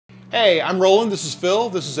Hey, I'm Roland, this is Phil.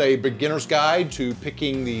 This is a beginner's guide to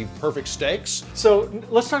picking the perfect steaks. So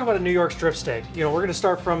let's talk about a New York strip steak. You know, we're gonna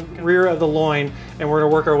start from rear of the loin and we're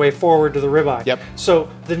gonna work our way forward to the ribeye. Yep. So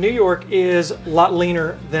the New York is a lot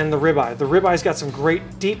leaner than the ribeye. The ribeye's got some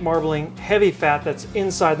great deep marbling, heavy fat that's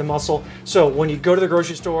inside the muscle. So when you go to the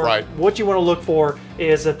grocery store, what you wanna look for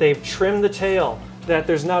is that they've trimmed the tail, that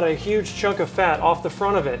there's not a huge chunk of fat off the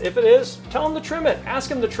front of it. If it is, tell them to trim it, ask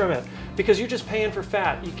them to trim it, because you're just paying for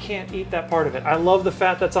fat. You can't eat that part of it. I love the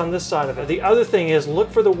fat that's on this side of it. The other thing is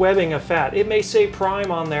look for the webbing of fat. It may say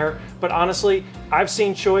prime on there, but honestly, I've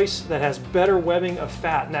seen choice that has better webbing of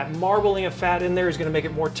fat, and that marbling of fat in there is gonna make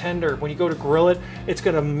it more tender. When you go to grill it, it's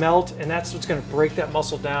gonna melt, and that's what's gonna break that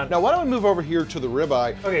muscle down. Now, why don't we move over here to the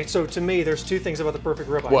ribeye? Okay, so to me, there's two things about the perfect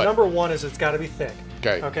ribeye. What? Number one is it's gotta be thick.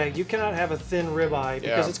 Okay. Okay, you cannot have a thin ribeye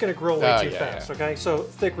because it's gonna grill way too fast, okay? So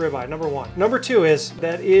thick ribeye, number one. Number two is,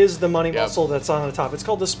 that is the money muscle that's on the top. It's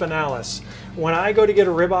called the spinalis. When I go to get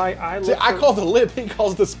a ribeye, I call the lip, he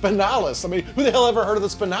calls the spinalis. I mean, who the hell ever heard of the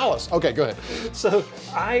spinalis? Okay, go ahead. So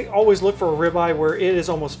I always look for a ribeye where it is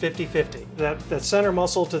almost 50-50. That center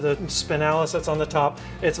muscle to the spinalis that's on the top,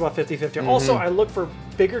 it's about 50-50. Also, I look for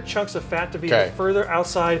bigger chunks of fat to be further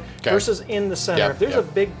outside versus in the center. If there's a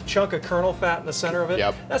big chunk of kernel fat in the center of it,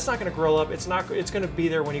 that's not gonna grill up. It's gonna be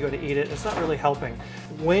there when you go to eat it. It's not really helping.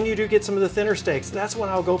 When you do get some of the thinner steaks, that's when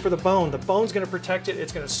I'll go for the bone. The bone's gonna protect it.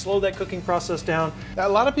 It's gonna slow that cooking process down. Now, a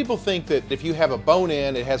lot of people think that if you have a bone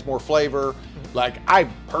in, it has more flavor. Like, I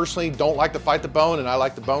personally don't like to fight the bone, and I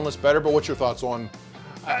like the boneless better, but what's your thoughts on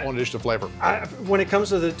addition of flavor? When it comes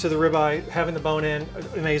to the ribeye, having the bone in,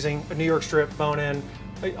 amazing. A New York strip, bone in,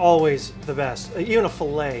 always the best. Even a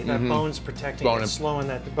fillet, that bone's protecting it, slowing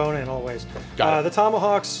that bone in always. The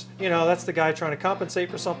Tomahawks, you know, that's the guy trying to compensate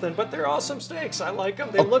for something, but they're awesome steaks. I like them.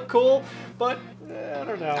 They look cool, but I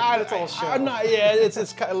don't know. It's all show. I'm not, it's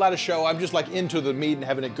a lot of show. I'm just like into the meat and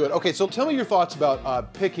having it good. Okay, so tell me your thoughts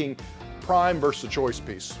about picking prime versus the choice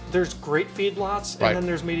piece. There's great feedlots, and then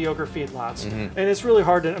there's mediocre feedlots. And it's really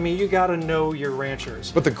hard to, I mean, you gotta know your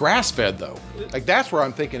ranchers. But the grass-fed though, like that's where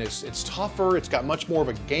I'm thinking it's tougher, it's got much more of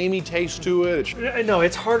a gamey taste to it. No,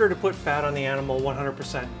 it's harder to put fat on the animal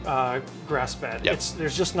 100% grass-fed.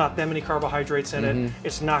 There's just not that many carbohydrates in it.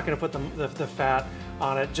 It's not gonna put the fat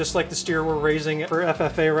on it. Just like the steer we're raising for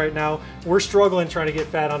FFA right now, we're struggling trying to get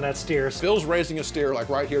fat on that steer. Phil's raising a steer like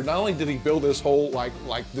right here. Not only did he build this whole like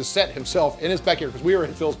this set himself in his backyard, because we were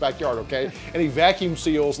in Phil's backyard, okay? And he vacuum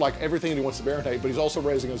seals like everything that he wants to marinate, but he's also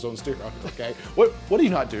raising his own steer, okay? What do you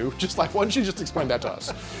not do? Just like, why don't you just explain that to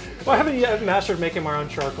us? Well, I haven't yet mastered making my own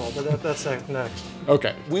charcoal, but that's next.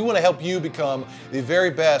 Okay. We want to help you become the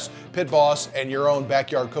very best pit boss and your own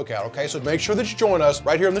backyard cookout, okay? So make sure that you join us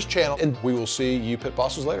right here on this channel, and we will see you pit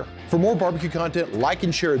bosses later. For more barbecue content, like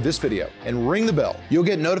and share this video and ring the bell. You'll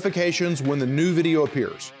get notifications when the new video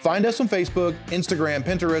appears. Find us on Facebook, Instagram,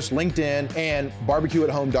 Pinterest, LinkedIn, and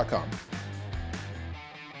barbecueathome.com.